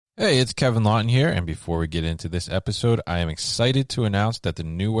Hey, it's Kevin Lawton here, and before we get into this episode, I am excited to announce that the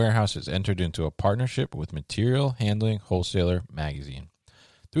New Warehouse has entered into a partnership with Material Handling Wholesaler Magazine.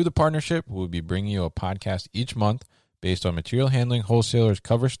 Through the partnership, we'll be bringing you a podcast each month based on Material Handling Wholesaler's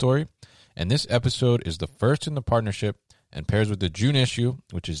cover story, and this episode is the first in the partnership and pairs with the June issue,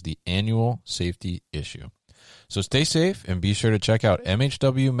 which is the annual safety issue. So stay safe and be sure to check out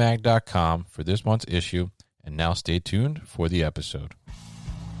mhwmag.com for this month's issue, and now stay tuned for the episode.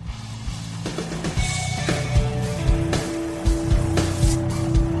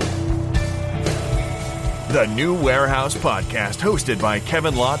 The New Warehouse Podcast, hosted by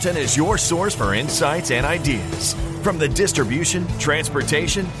Kevin Lawton, is your source for insights and ideas from the distribution,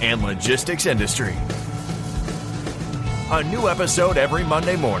 transportation, and logistics industry. A new episode every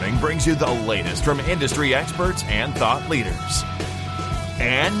Monday morning brings you the latest from industry experts and thought leaders.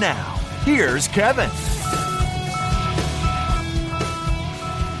 And now, here's Kevin.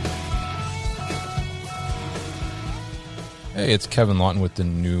 Hey, it's Kevin Lawton with the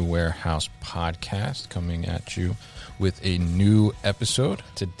New Warehouse Podcast coming at you with a new episode.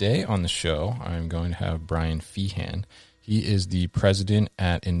 Today on the show, I'm going to have Brian Feehan. He is the president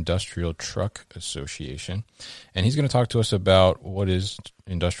at Industrial Truck Association, and he's going to talk to us about what is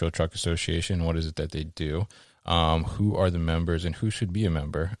Industrial Truck Association, what is it that they do, who are the members, and who should be a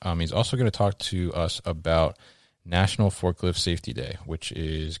member. He's also going to talk to us about National Forklift Safety Day, which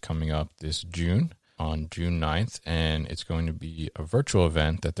is coming up this June. On June 9th, and it's going to be a virtual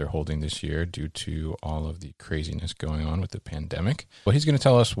event that they're holding this year due to all of the craziness going on with the pandemic. But he's going to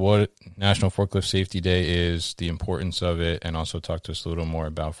tell us what National Forklift Safety Day is, the importance of it, and also talk to us a little more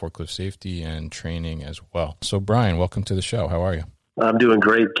about forklift safety and training as well. So Brian, welcome to the show. How are you? I'm doing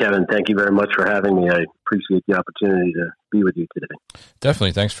great, Kevin. Thank you very much for having me. I appreciate the opportunity to be with you today.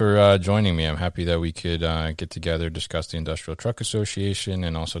 Definitely. Thanks for joining me. I'm happy that we could get together, discuss the Industrial Truck Association,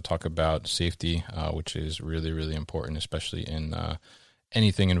 and also talk about safety, which is really, really important, especially in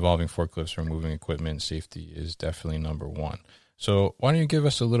anything involving forklifts or moving equipment. Safety is definitely number one. So why don't you give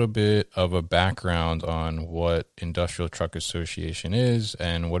us a little bit of a background on what Industrial Truck Association is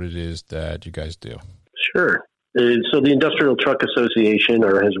and what it is that you guys do? Sure. So the Industrial Truck Association,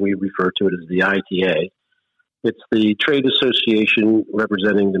 or as we refer to it as the ITA, it's the trade association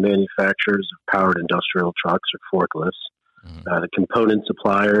representing the manufacturers of powered industrial trucks or forklifts, the component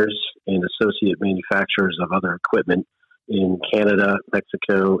suppliers and associate manufacturers of other equipment in Canada,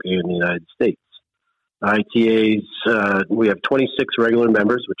 Mexico, and the United States. ITAs, we have 26 regular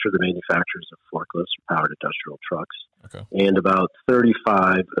members, which are the manufacturers of forklifts or powered industrial trucks, and about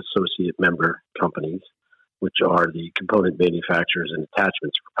 35 associate member companies, which are the component manufacturers and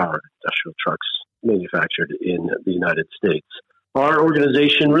attachments for powered industrial trucks manufactured in the United States. Our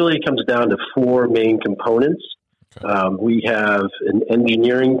organization really comes down to four main components. We have an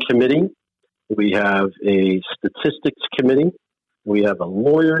engineering committee, we have a statistics committee, we have a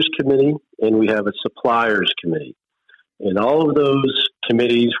lawyers committee, and we have a suppliers committee. And all of those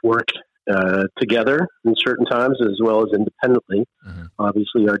committees work together in certain times as well as independently.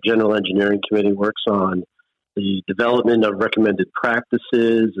 Obviously, our general engineering committee works on the development of recommended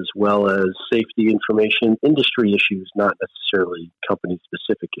practices as well as safety information, industry issues, not necessarily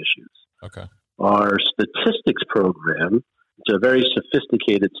company-specific issues. Our statistics program, it's a very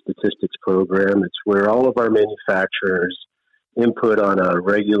sophisticated statistics program. It's where all of our manufacturers input on a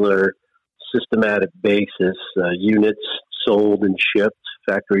regular, systematic basis, units sold and shipped,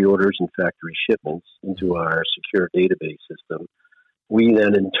 factory orders and factory shipments into our secure database system. We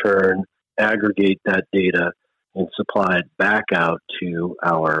then, in turn, aggregate that data and supply it back out to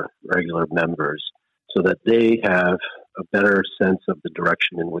our regular members so that they have a better sense of the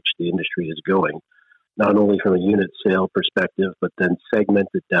direction in which the industry is going, not only from a unit sale perspective, but then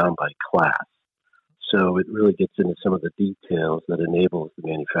segmented down by class. So it really gets into some of the details that enables the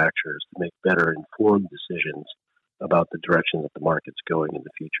manufacturers to make better informed decisions about the direction that the market's going in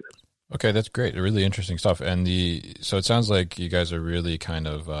the future. Okay, that's great. Really interesting stuff. And so it sounds like you guys are really kind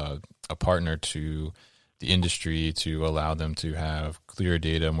of a partner to the industry to allow them to have clearer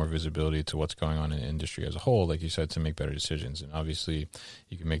data, more visibility to what's going on in the industry as a whole, like you said, to make better decisions. And obviously,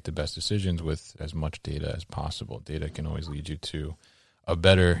 you can make the best decisions with as much data as possible. Data can always lead you to a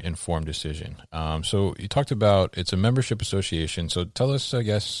better informed decision. So you talked about it's a membership association. So tell us, I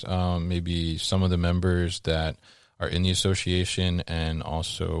guess, maybe some of the members that are in the association, and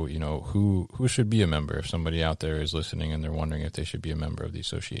also, you know, who should be a member if somebody out there is listening and they're wondering if they should be a member of the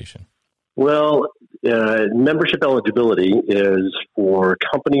association. Well, membership eligibility is for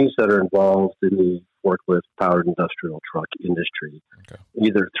companies that are involved in the forklift powered industrial truck industry,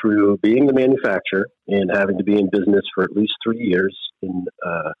 either through being the manufacturer and having to be in business for at least 3 years in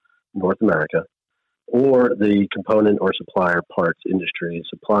North America, or the component or supplier parts industry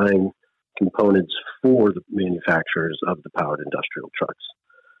supplying components for the manufacturers of the powered industrial trucks.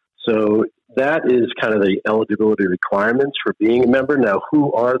 So that is kind of the eligibility requirements for being a member. Now,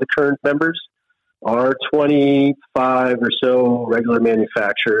 who are the current members? Our 25 or so regular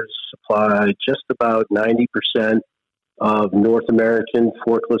manufacturers supply just about 90% of North American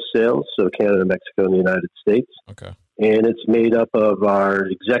forklift sales, so Canada, Mexico, and the United States. Okay. And it's made up of our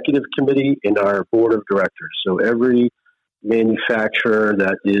executive committee and our board of directors. So every manufacturer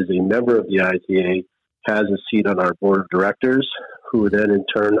that is a member of the ITA has a seat on our board of directors, who then in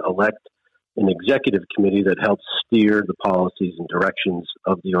turn elect an executive committee that helps steer the policies and directions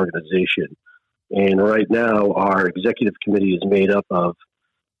of the organization. And right now, our executive committee is made up of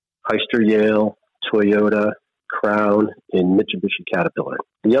Hyster-Yale, Toyota, Crown, and Mitsubishi Caterpillar.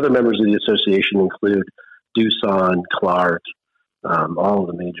 The other members of the association include Doosan, Clark, all of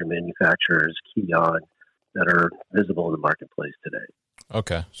the major manufacturers, Keon, that are visible in the marketplace today.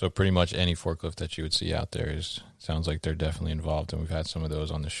 Okay, so pretty much any forklift that you would see out there sounds like they're definitely involved, and we've had some of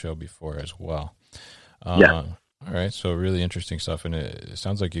those on the show before as well. Yeah. All right, so really interesting stuff, and it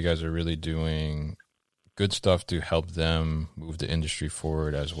sounds like you guys are really doing good stuff to help them move the industry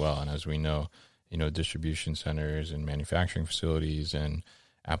forward as well. And as we know, distribution centers and manufacturing facilities and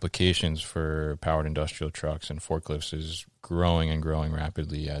applications for powered industrial trucks and forklifts is growing and growing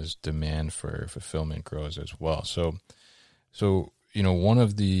rapidly as demand for fulfillment grows as well. So one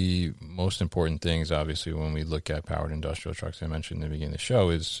of the most important things, obviously, when we look at powered industrial trucks, I mentioned in the beginning of the show,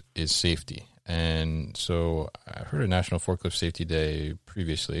 is safety. And so I heard of National Forklift Safety Day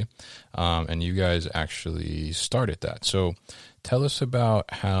previously, and you guys actually started that. So tell us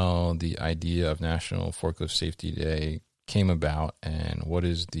about how the idea of National Forklift Safety Day came about, and what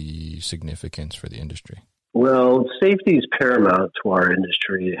is the significance for the industry? Well, safety is paramount to our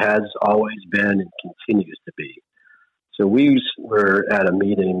industry. It has always been and continues to be. So we were at a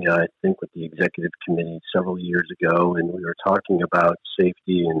meeting, I think, with the executive committee several years ago, and we were talking about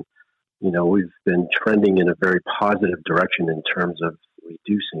safety, and we've been trending in a very positive direction in terms of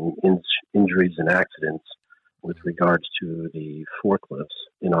reducing injuries and accidents with regards to the forklifts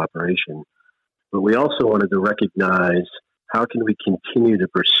in operation. But we also wanted to recognize how can we continue to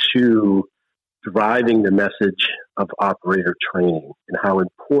pursue driving the message of operator training and how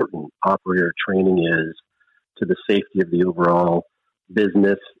important operator training is to the safety of the overall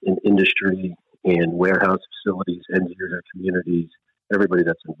business and industry and warehouse facilities, end user communities, everybody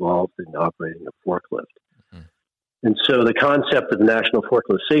that's involved in operating a forklift. Mm-hmm. And so the concept of the National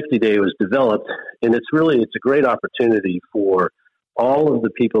Forklift Safety Day was developed, and it's a great opportunity for all of the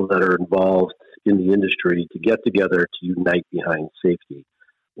people that are involved in the industry to get together to unite behind safety,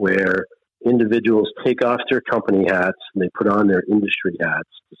 where individuals take off their company hats and they put on their industry hats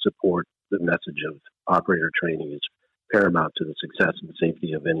to support the message of operator training is paramount to the success and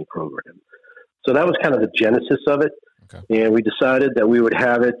safety of any program. So that was kind of the genesis of it. Okay. And we decided that we would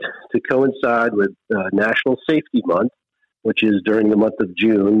have it to coincide with National Safety Month, which is during the month of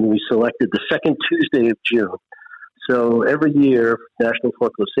June. We selected the second Tuesday of June. So every year, National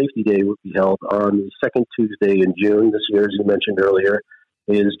Forklift Safety Day would be held on the second Tuesday in June. This year, as you mentioned earlier,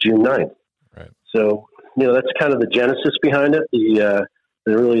 is June 9th. Right. So, that's kind of the genesis behind it,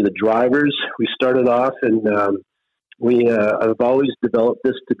 really the drivers. We started off, and I've always developed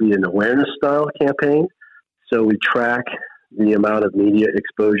this to be an awareness-style campaign. So we track the amount of media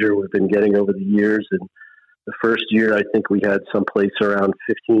exposure we've been getting over the years. And the first year, I think we had someplace around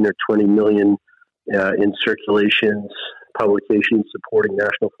 15 or 20 million in circulations, publications supporting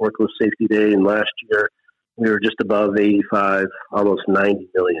National Forklift Safety Day. And last year, we were just above 85, almost 90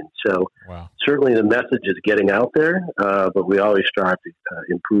 million. So wow. Certainly the message is getting out there, but we always strive to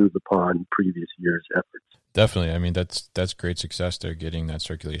improve upon previous year's efforts. Definitely. I mean, that's great success there, getting that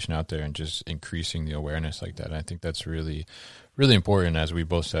circulation out there and just increasing the awareness like that. And I think that's really, really important. As we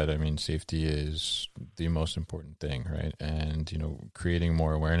both said, I mean, safety is the most important thing, right? And, creating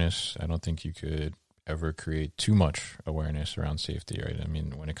more awareness, I don't think you could ever create too much awareness around safety, right? I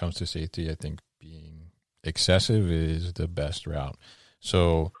mean, when it comes to safety, I think being excessive is the best route.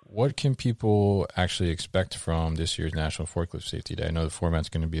 So what can people actually expect from this year's National Forklift Safety Day? I know the format's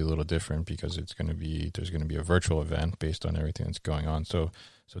going to be a little different because there's going to be a virtual event based on everything that's going on. So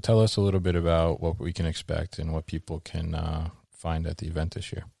tell us a little bit about what we can expect and what people can find at the event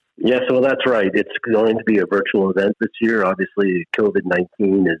this year. Yes, well, that's right. It's going to be a virtual event this year. Obviously,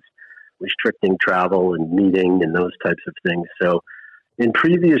 COVID-19 is restricting travel and meeting and those types of things. So in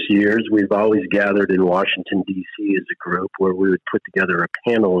previous years, we've always gathered in Washington, D.C. as a group where we would put together a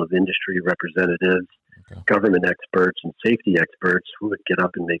panel of industry representatives government experts and safety experts who would get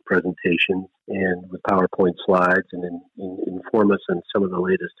up and make presentations and with PowerPoint slides and inform us on some of the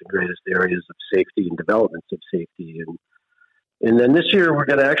latest and greatest areas of safety and developments of safety. And then this year we're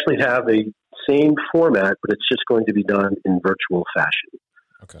going to actually have a same format, but it's just going to be done in virtual fashion.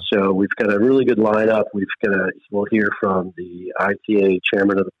 Okay. So we've got a really good lineup. We'll hear from the ITA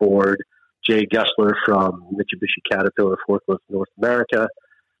chairman of the board, Jay Gessler from Mitsubishi Caterpillar Forklift North America.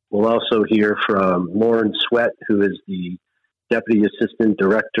 We'll also hear from Lauren Sweat, who is the Deputy Assistant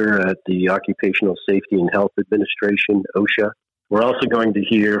Director at the Occupational Safety and Health Administration, OSHA. We're also going to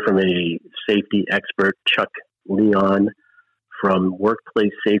hear from a safety expert, Chuck Leon, from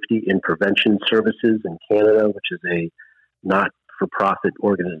Workplace Safety and Prevention Services in Canada, which is a not-for-profit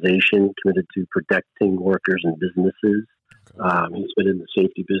organization committed to protecting workers and businesses. Okay. He's been in the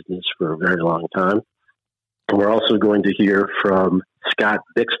safety business for a very long time. And we're also going to hear from Scott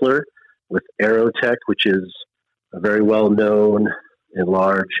Bixler with Aerotech, which is a very well-known and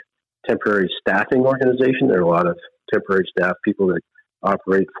large temporary staffing organization. There are a lot of temporary staff people that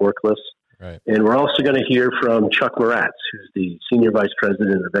operate forklifts. Right. And we're also going to hear from Chuck Moratz, who's the Senior Vice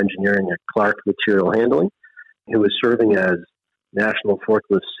President of Engineering at Clark Material Handling, who is serving as National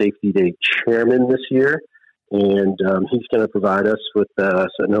Forklift Safety Day Chairman this year. And he's going to provide us with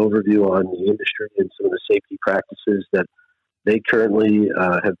an overview on the industry and some of the safety practices that they currently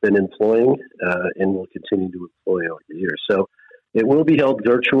have been employing and will continue to employ over the years. So it will be held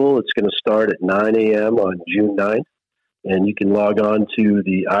virtual. It's going to start at 9 a.m. on June 9th. And you can log on to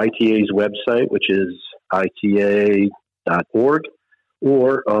the ITA's website, which is ita.org,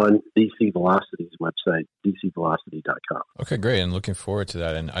 or on DC Velocity's website, dcvelocity.com. Okay, great. And looking forward to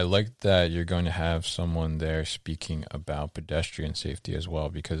that. And I like that you're going to have someone there speaking about pedestrian safety as well,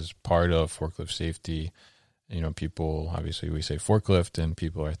 because part of forklift safety, people, obviously we say forklift and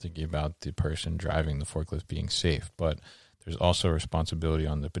people are thinking about the person driving the forklift being safe, but there's also a responsibility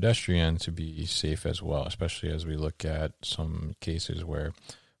on the pedestrian to be safe as well, especially as we look at some cases where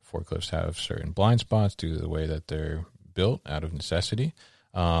forklifts have certain blind spots due to the way that they're built out of necessity.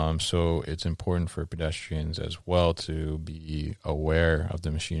 So it's important for pedestrians as well to be aware of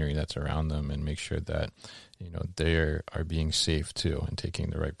the machinery that's around them and make sure that they are being safe too and taking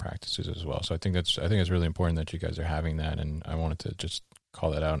the right practices as well. So I think it's really important that you guys are having that, and I wanted to just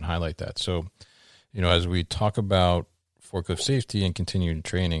call that out and highlight that. So as we talk about forklift safety and continued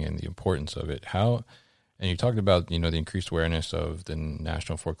training and the importance of it, and you talked about the increased awareness of the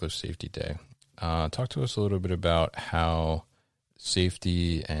National Forklift Safety Day. Talk to us a little bit about how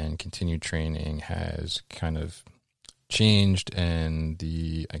safety and continued training has kind of changed, and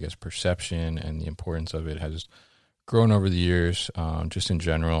the, perception and the importance of it has grown over the years, just in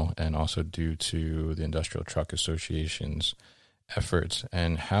general, and also due to the Industrial Truck Association's efforts.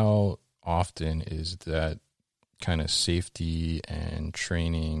 And how often is that kind of safety and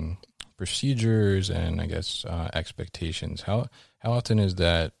training procedures and expectations, how often is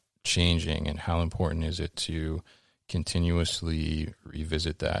that changing, and how important is it to continuously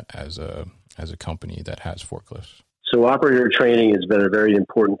revisit that as a company that has forklifts? So operator training has been a very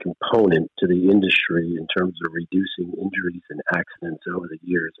important component to the industry in terms of reducing injuries and accidents over the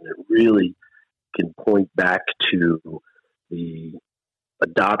years, and it really can point back to the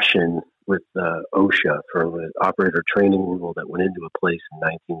adoption with OSHA for an operator training rule that went into place in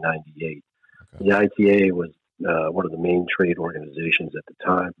 1998. Okay. The ITA was one of the main trade organizations at the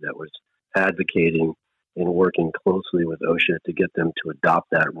time that was advocating and working closely with OSHA to get them to adopt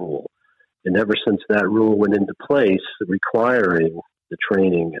that rule. And ever since that rule went into place, requiring the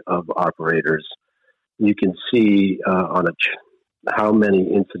training of operators, you can see how many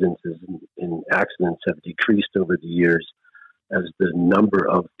incidences and accidents have decreased over the years as the number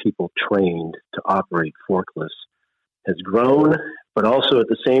of people trained to operate forklifts has grown, but also at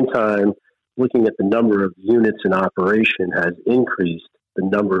the same time, looking at the number of units in operation has increased, the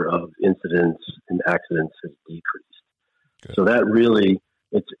number of incidents and accidents has decreased. Good. So that really,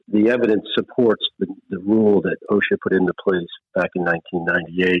 the evidence supports the rule that OSHA put into place back in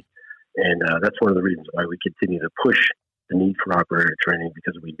 1998, and that's one of the reasons why we continue to push the need for operator training,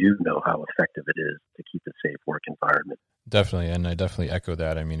 because we do know how effective it is to keep a safe work environment. Definitely, and I definitely echo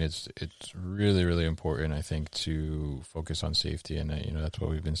that. I mean, it's really, really important, I think, to focus on safety, and that's what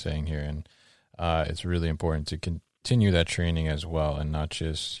we've been saying here, and it's really important to continue that training as well, and not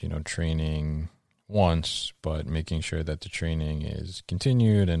just training once, but making sure that the training is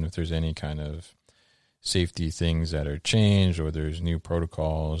continued, and if there's any kind of safety things that are changed or there's new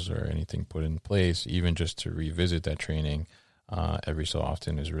protocols or anything put in place, even just to revisit that training every so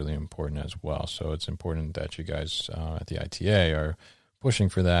often is really important as well. So it's important that you guys at the ITA are pushing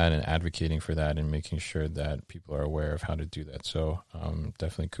for that and advocating for that and making sure that people are aware of how to do that. So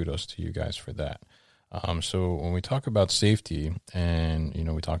definitely kudos to you guys for that. So when we talk about safety and,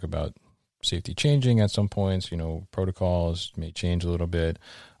 we talk about safety changing at some points, protocols may change a little bit.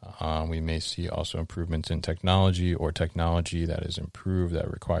 We may see also improvements in technology or technology that is improved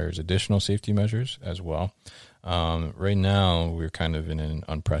that requires additional safety measures as well. Right now, we're kind of in an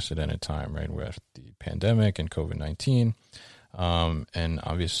unprecedented time, right? With the pandemic and COVID-19. And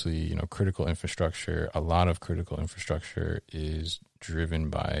obviously, critical infrastructure, a lot of critical infrastructure is driven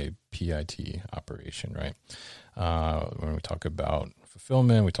by PIT operation, right? When we talk about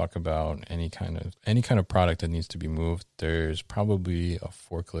fulfillment, we talk about any kind of product that needs to be moved, there's probably a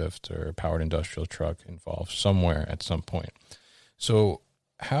forklift or a powered industrial truck involved somewhere at some point. So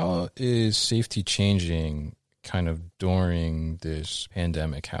how is safety changing kind of during this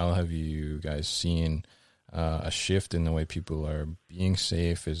pandemic? How have you guys seen a shift in the way people are being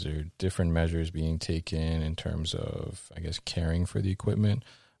safe? Is there different measures being taken in terms of, I guess, caring for the equipment?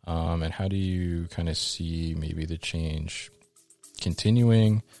 And how do you kind of see maybe the change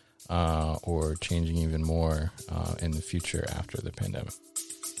continuing or changing even more in the future after the pandemic?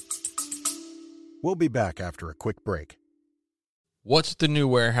 We'll be back after a quick break. What's the new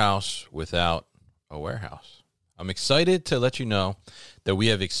warehouse without a warehouse? I'm excited to let you know that we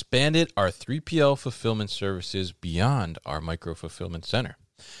have expanded our 3PL fulfillment services beyond our micro fulfillment center.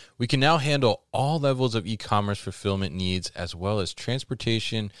 We can now handle all levels of e-commerce fulfillment needs, as well as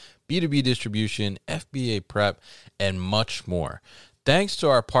transportation, B2B distribution, FBA prep, and much more. Thanks to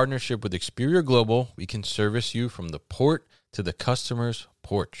our partnership with Experior Global, we can service you from the port to the customer's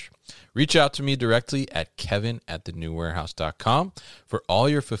porch. Reach out to me directly at kevin@thenewwarehouse.com for all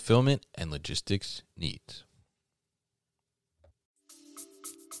your fulfillment and logistics needs.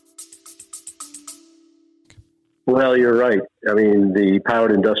 Well, you're right. I mean, the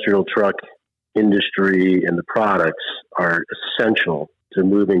powered industrial truck industry and the products are essential to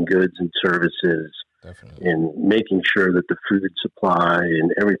moving goods and services. Definitely. And making sure that the food supply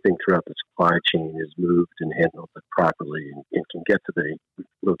and everything throughout the supply chain is moved and handled properly and can get to the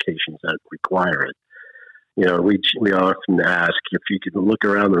locations that require it. We often ask if you could look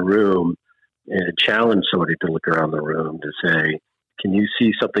around the room and challenge somebody to look around the room to say, can you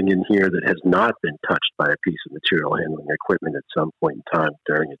see something in here that has not been touched by a piece of material handling equipment at some point in time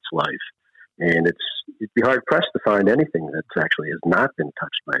during its life? And it'd be hard pressed to find anything that actually has not been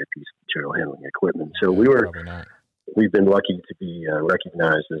touched by a piece of material handling equipment. So we've been lucky to be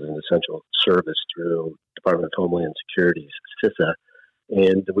recognized as an essential service through Department of Homeland Security's CISA.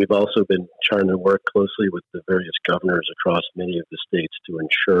 And we've also been trying to work closely with the various governors across many of the states to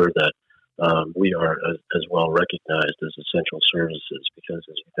ensure that we are as well recognized as essential services, because,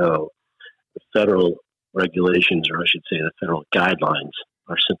 as you know, the federal regulations, or I should say the federal guidelines,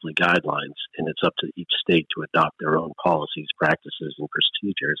 are simply guidelines, and it's up to each state to adopt their own policies, practices, and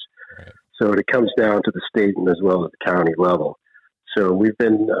procedures. Right. So it comes down to the state and as well as the county level. So we've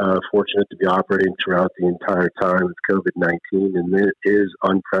been fortunate to be operating throughout the entire time of COVID-19, and it is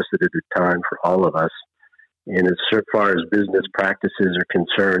unprecedented time for all of us. And as far as business practices are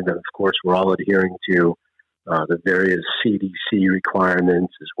concerned, of course, we're all adhering to the various CDC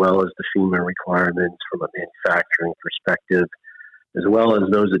requirements as well as the FEMA requirements from a manufacturing perspective, as well as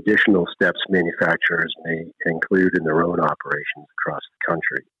those additional steps manufacturers may include in their own operations across the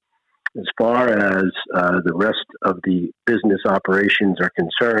country. As far as the rest of the business operations are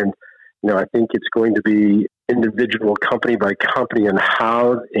concerned, I think it's going to be individual company by company on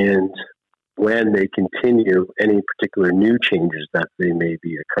how and when they continue any particular new changes that they may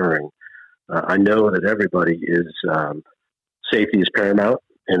be occurring. I know that everybody is safety is paramount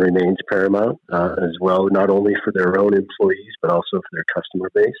and remains paramount as well, not only for their own employees, but also for their customer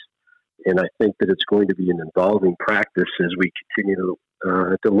base. And I think that it's going to be an evolving practice as we continue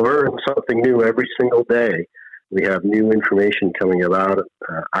to learn something new every single day. We have new information coming out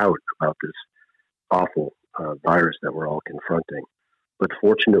about this awful virus that we're all confronting. But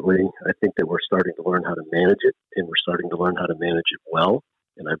fortunately, I think that we're starting to learn how to manage it, and we're starting to learn how to manage it well.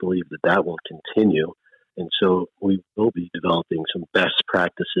 And I believe that will continue. And so we will be developing some best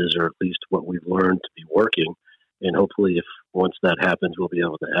practices, or at least what we've learned to be working. And hopefully, if once that happens, we'll be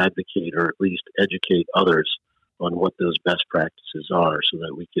able to advocate or at least educate others on what those best practices are, so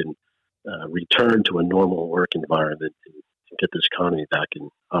that we can return to a normal work environment and get this economy back in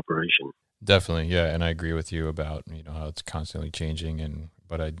operation. Definitely, yeah, and I agree with you about how it's constantly changing,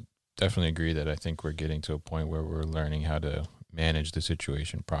 but I definitely agree that I think we're getting to a point where we're learning how to manage the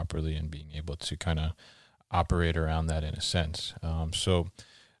situation properly and being able to kind of operate around that in a sense. So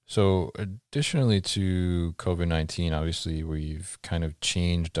So additionally to COVID-19, obviously we've kind of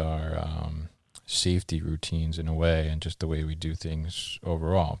changed our safety routines in a way, and just the way we do things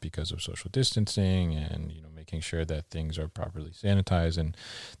overall because of social distancing and, making sure that things are properly sanitized and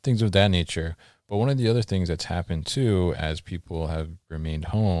things of that nature. But one of the other things that's happened too, as people have remained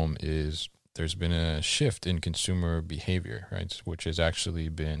home, is there's been a shift in consumer behavior, right? Which has actually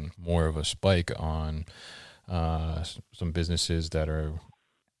been more of a spike on some businesses that are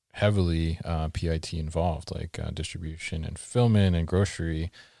heavily PIT involved, like distribution and fulfillment and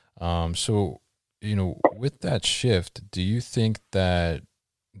grocery. So, with that shift, do you think that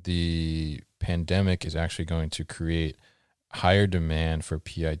the pandemic is actually going to create higher demand for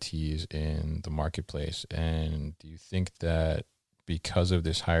PITs in the marketplace? And do you think that because of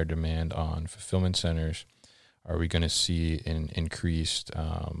this higher demand on fulfillment centers, are we going to see an increased,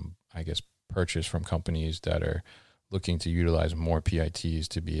 purchase from companies that are looking to utilize more PITs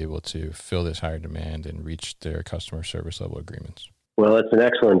to be able to fill this higher demand and reach their customer service level agreements? Well, it's an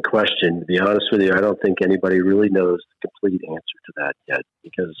excellent question. To be honest with you, I don't think anybody really knows the complete answer to that yet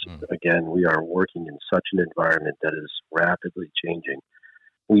because, again, we are working in such an environment that is rapidly changing.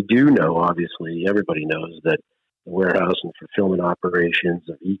 We do know, obviously, everybody knows that the warehouse and fulfillment operations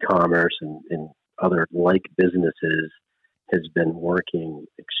of e-commerce and other like businesses has been working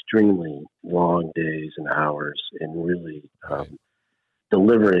extremely long days and hours and really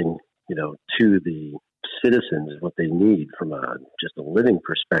delivering, to the citizens what they need from just a living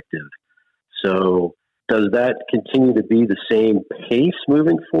perspective. So does that continue to be the same pace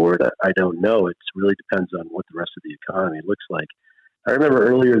moving forward? I don't know. It really depends on what the rest of the economy looks like. I remember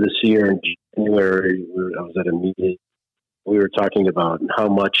earlier this year in January, I was at a meeting. We were talking about how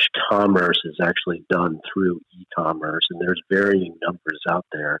much commerce is actually done through e-commerce, and there's varying numbers out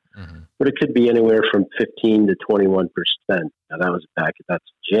there, but it could be anywhere from 15 to 21%. Now that's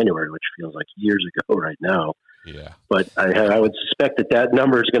January, which feels like years ago right now. Yeah. But I would suspect that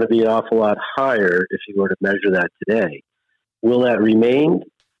number is going to be an awful lot higher if you were to measure that today. Will that remain?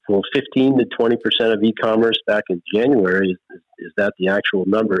 Well, 15 to 20% of e-commerce back in January, is that the actual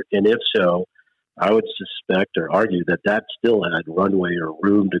number? And if so, I would suspect or argue that still had runway or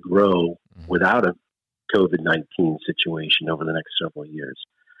room to grow without a COVID-19 situation over the next several years.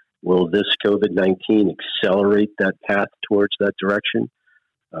 Will this COVID-19 accelerate that path towards that direction?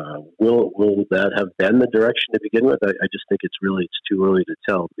 Will that have been the direction to begin with? I just think it's too early to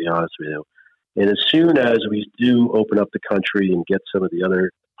tell, to be honest with you. And as soon as we do open up the country and get some of the other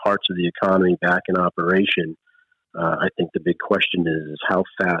parts of the economy back in operation, I think the big question is how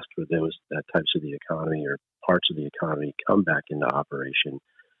fast will that types of the economy or parts of the economy come back into operation,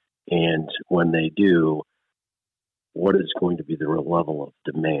 and when they do, what is going to be the real level of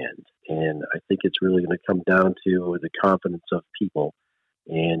demand? And I think it's really going to come down to the confidence of people.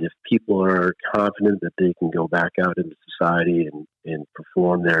 And if people are confident that they can go back out into society and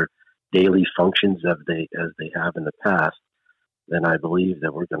perform their daily functions as they have in the past, then I believe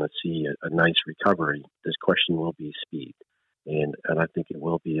that we're going to see a nice recovery. This question will be speed. And I think it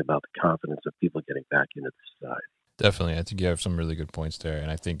will be about the confidence of people getting back into the society. Definitely. I think you have some really good points there.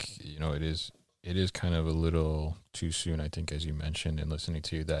 And I think, it is kind of a little too soon, I think, as you mentioned and listening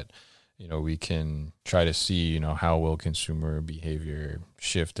to you, that, we can try to see, how will consumer behavior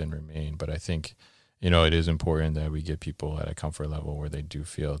shift and remain. But I think, it is important that we get people at a comfort level where they do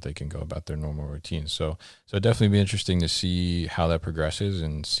feel they can go about their normal routines. So it'd definitely be interesting to see how that progresses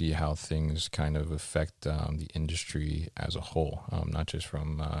and see how things kind of affect the industry as a whole, not just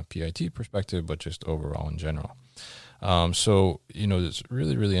from a PIT perspective, but just overall in general. It's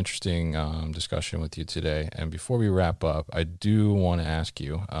really, really interesting discussion with you today. And before we wrap up, I do want to ask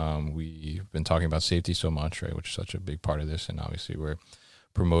you, we've been talking about safety so much, right, which is such a big part of this. And obviously we're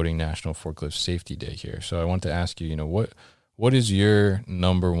promoting National Forklift Safety Day here. So I want to ask you, what is your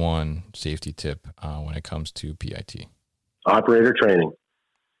number one safety tip when it comes to PIT? Operator training.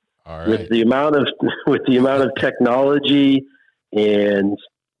 All right. With the amount of technology and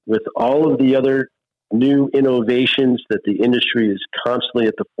with all of the other new innovations that the industry is constantly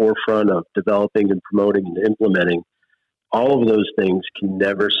at the forefront of developing and promoting and implementing, all of those things can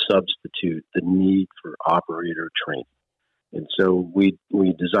never substitute the need for operator training. And so we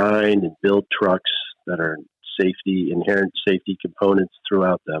design and build trucks that are inherent safety components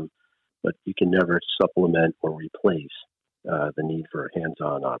throughout them, but you can never supplement or replace the need for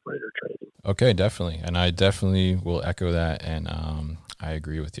hands-on operator training. Okay, definitely. And I definitely will echo that. And I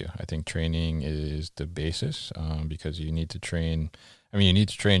agree with you. I think training is the basis because you need to train I mean, you need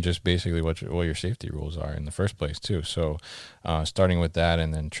to train just basically what your safety rules are in the first place, too. So starting with that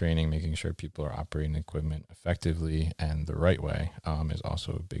and then training, making sure people are operating equipment effectively and the right way is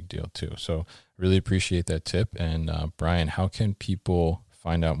also a big deal, too. So really appreciate that tip. And Brian, how can people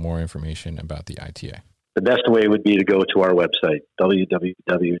find out more information about the ITA? The best way would be to go to our website,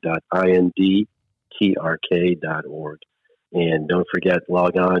 www.indtrk.org. And don't forget,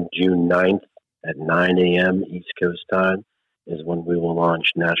 log on June 9th at 9 a.m. East Coast time is when we will launch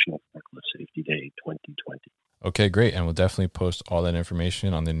National Forklift Safety Day 2020. Okay, great. And we'll definitely post all that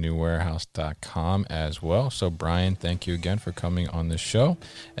information on the newwarehouse.com as well. So, Brian, thank you again for coming on the show,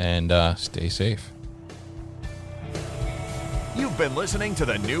 and stay safe. You've been listening to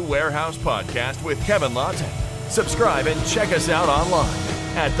the New Warehouse Podcast with Kevin Lawton. Subscribe and check us out online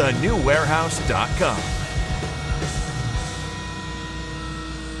at thenewwarehouse.com.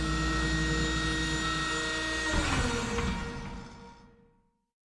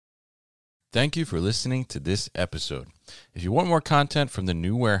 Thank you for listening to this episode. If you want more content from the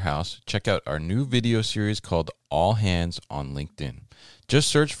New Warehouse, check out our new video series called All Hands on LinkedIn. Just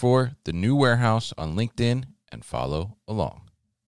search for the New Warehouse on LinkedIn and follow along.